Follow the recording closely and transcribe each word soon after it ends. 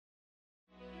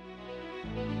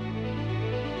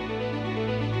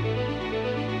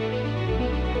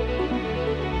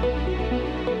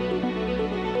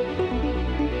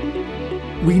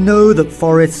We know that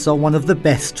forests are one of the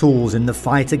best tools in the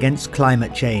fight against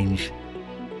climate change.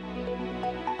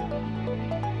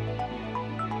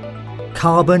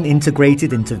 Carbon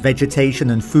integrated into vegetation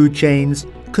and food chains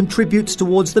contributes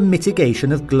towards the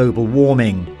mitigation of global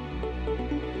warming.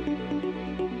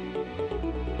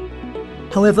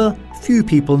 However, few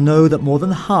people know that more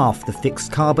than half the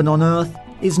fixed carbon on Earth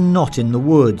is not in the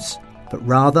woods, but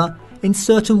rather in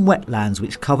certain wetlands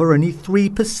which cover only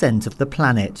 3% of the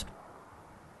planet.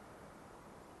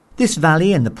 This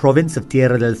valley in the province of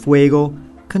Tierra del Fuego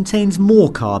contains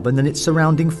more carbon than its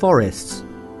surrounding forests,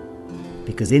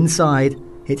 because inside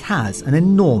it has an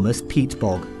enormous peat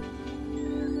bog.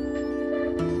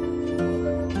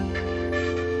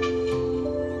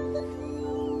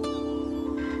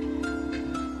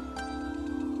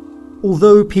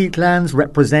 Although peatlands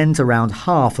represent around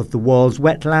half of the world's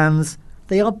wetlands,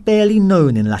 they are barely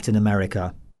known in Latin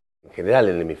America. En general,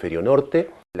 en el hemisferio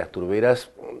norte, las turberas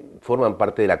forman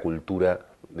parte de la cultura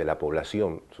de la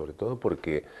población, sobre todo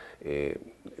porque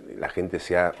la gente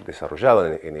se ha desarrollado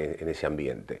en ese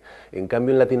ambiente. En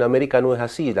cambio, en Latinoamérica no es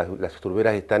así, las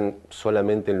turberas están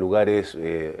solamente en lugares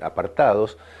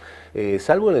apartados,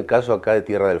 salvo en el caso acá de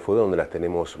Tierra del Fuego, donde las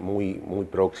tenemos muy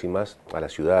próximas a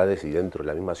las ciudades, y dentro de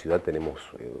la misma ciudad tenemos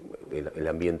el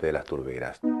ambiente de las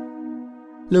turberas.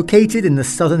 Located in the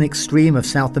southern extreme of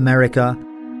South America,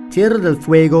 Tierra del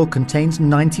Fuego contains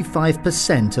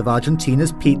 95% of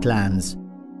Argentina's peatlands,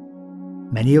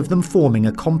 many of them forming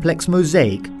a complex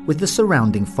mosaic with the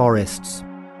surrounding forests.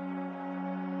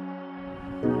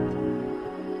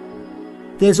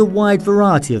 There's a wide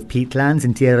variety of peatlands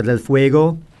in Tierra del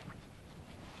Fuego.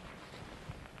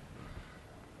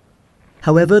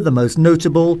 However, the most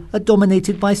notable are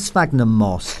dominated by sphagnum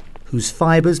moss, whose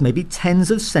fibres may be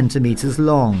tens of centimetres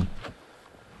long.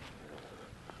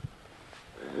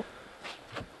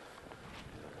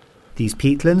 These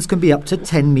peatlands can be up to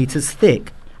 10 metres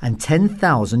thick and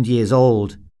 10,000 years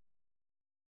old.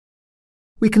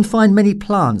 We can find many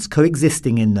plants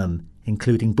coexisting in them,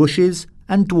 including bushes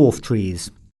and dwarf trees.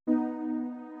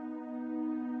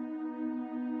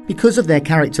 Because of their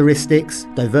characteristics,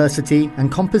 diversity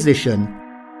and composition,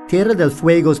 Tierra del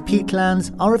Fuego's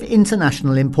peatlands are of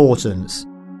international importance,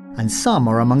 and some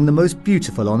are among the most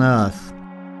beautiful on Earth.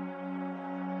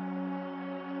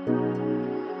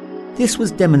 This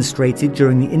was demonstrated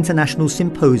during the International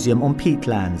Symposium on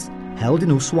Peatlands, held in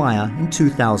Ushuaia in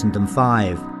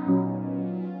 2005,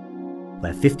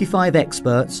 where 55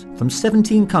 experts from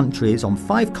 17 countries on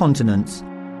 5 continents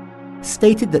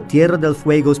stated that Tierra del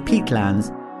Fuego's peatlands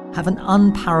have an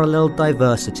unparalleled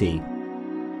diversity,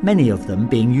 many of them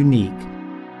being unique.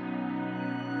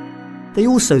 They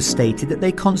also stated that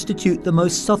they constitute the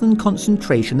most southern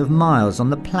concentration of myalls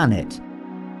on the planet,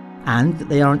 and that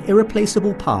they are an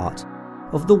irreplaceable part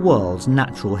of the world's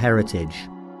natural heritage.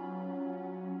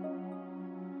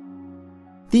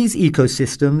 These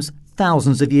ecosystems,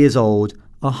 thousands of years old,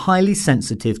 are highly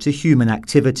sensitive to human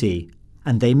activity,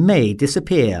 and they may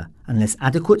disappear unless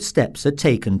adequate steps are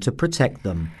taken to protect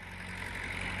them.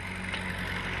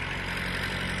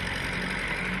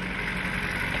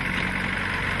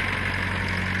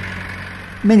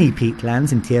 Many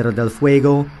peatlands in Tierra del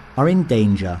Fuego are in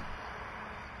danger.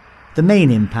 The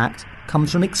main impact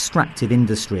comes from extractive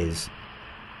industries.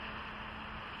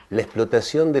 La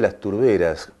explotación de las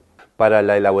turberas para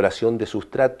la elaboración de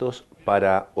sustratos,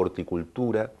 para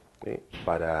horticultura,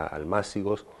 para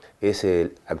almácigos, es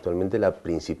actualmente la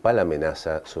principal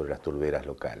amenaza sobre las turberas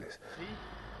locales.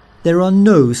 There are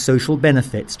no social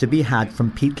benefits to be had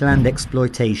from peatland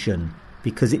exploitation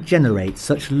because it generates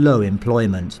such low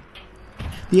employment.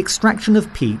 The extraction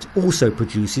of peat also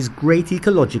produces great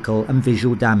ecological and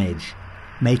visual damage,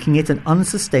 making it an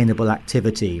unsustainable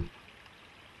activity.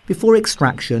 Before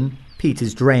extraction, peat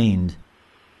is drained.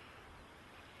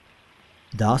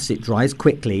 Thus, it dries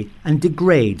quickly and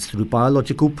degrades through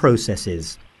biological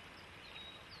processes.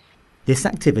 This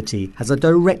activity has a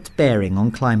direct bearing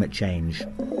on climate change.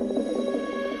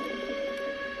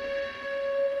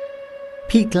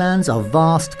 Peatlands are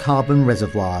vast carbon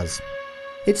reservoirs.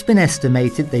 It's been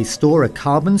estimated they store a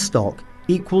carbon stock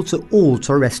equal to all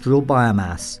terrestrial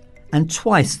biomass, and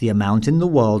twice the amount in the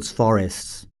world's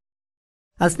forests.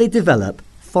 As they develop,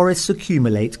 forests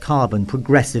accumulate carbon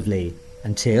progressively,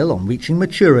 until, on reaching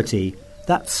maturity,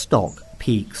 that stock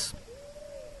peaks.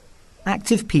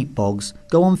 Active peat bogs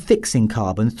go on fixing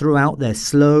carbon throughout their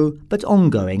slow but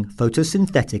ongoing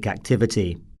photosynthetic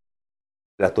activity.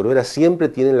 Las turberas siempre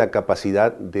tienen la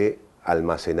capacidad de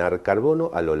almacenar carbono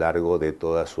a lo largo de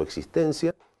toda su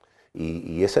existencia,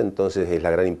 Y esa entonces es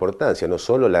la gran importancia, no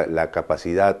solo la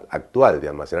capacidad actual de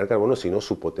almacenar carbono, sino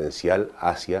su potencial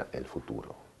hacia el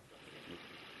futuro.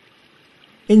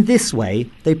 In this way,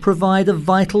 they provide a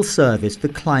vital service for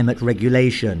climate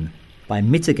regulation by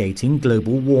mitigating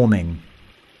global warming.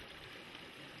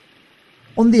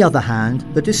 On the other hand,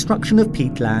 the destruction of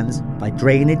peatlands by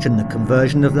drainage and the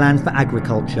conversion of land for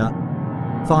agriculture,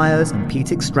 fires and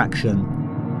peat extraction,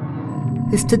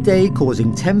 is today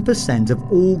causing 10% of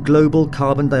all global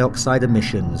carbon dioxide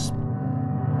emissions.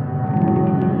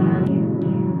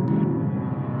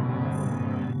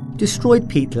 Destroyed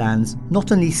peatlands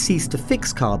not only cease to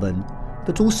fix carbon,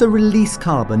 but also release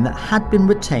carbon that had been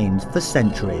retained for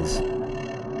centuries.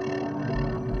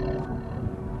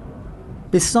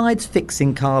 Besides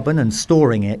fixing carbon and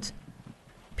storing it,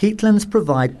 peatlands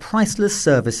provide priceless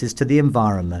services to the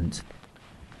environment.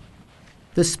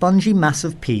 The spongy mass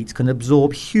of peat can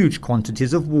absorb huge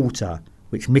quantities of water,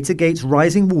 which mitigates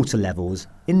rising water levels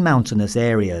in mountainous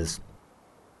areas.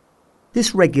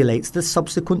 This regulates the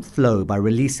subsequent flow by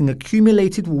releasing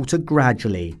accumulated water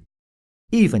gradually,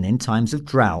 even in times of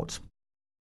drought.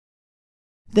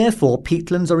 Therefore,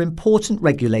 peatlands are important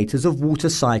regulators of water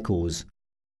cycles,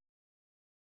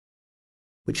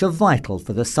 which are vital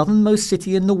for the southernmost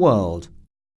city in the world,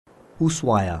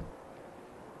 Ushuaia.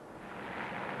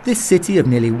 This city of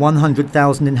nearly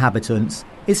 100,000 inhabitants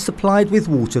is supplied with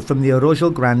water from the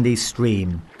Arroyo Grande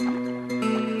stream.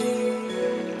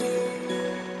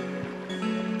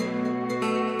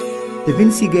 The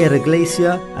Vinciguera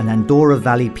Glacier and Andorra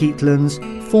Valley peatlands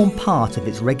form part of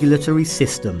its regulatory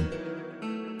system.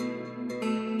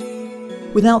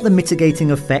 Without the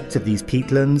mitigating effect of these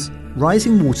peatlands,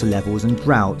 rising water levels and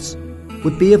droughts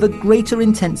would be of a greater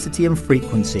intensity and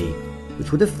frequency,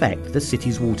 which would affect the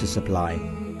city's water supply.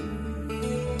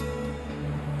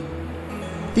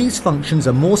 These functions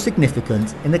are more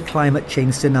significant in a climate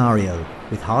change scenario,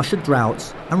 with harsher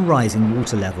droughts and rising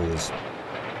water levels.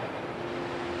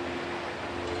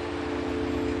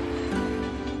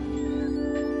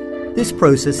 This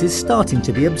process is starting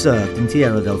to be observed in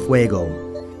Tierra del Fuego.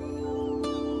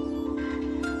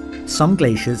 Some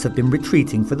glaciers have been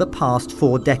retreating for the past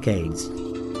 4 decades,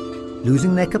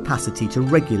 losing their capacity to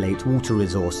regulate water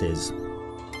resources.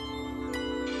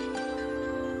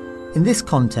 In this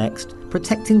context,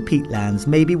 protecting peatlands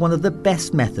may be one of the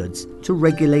best methods to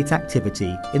regulate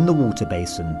activity in the water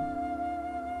basin.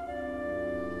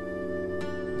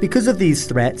 Because of these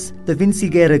threats, the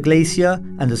Vinciguera Glacier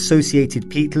and associated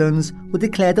peatlands were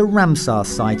declared a Ramsar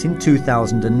site in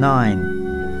 2009.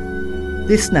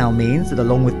 This now means that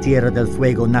along with Tierra del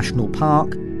Fuego National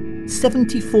Park,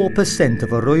 74%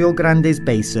 of Arroyo Grande's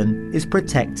basin is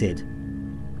protected,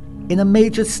 in a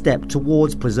major step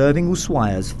towards preserving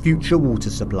Ushuaia's future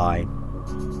water supply.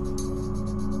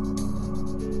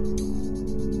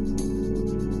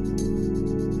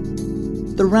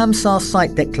 The Ramsar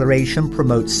Site Declaration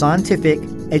promotes scientific,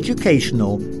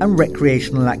 educational and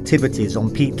recreational activities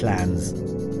on peatlands,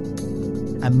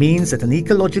 and means that an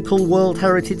ecological World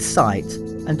Heritage Site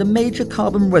and a major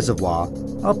carbon reservoir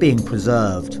are being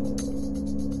preserved.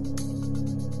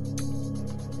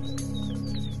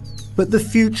 But the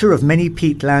future of many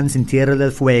peatlands in Tierra del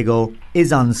Fuego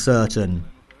is uncertain.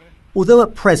 Although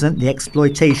at present the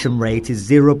exploitation rate is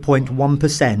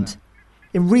 0.1%,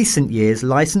 in recent years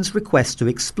license requests to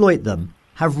exploit them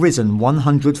have risen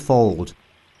 100-fold,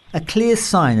 a clear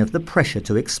sign of the pressure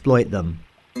to exploit them.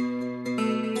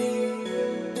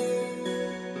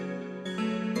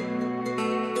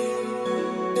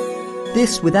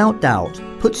 This, without doubt,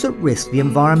 puts at risk the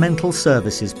environmental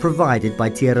services provided by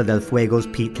Tierra del Fuego's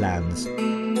peatlands.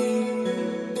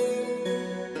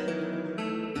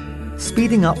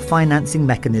 Speeding up financing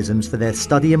mechanisms for their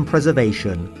study and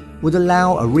preservation would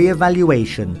allow a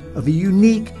re-evaluation of a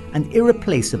unique and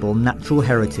irreplaceable natural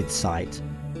heritage site,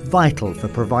 vital for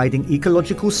providing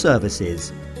ecological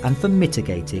services and for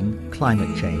mitigating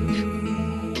climate change.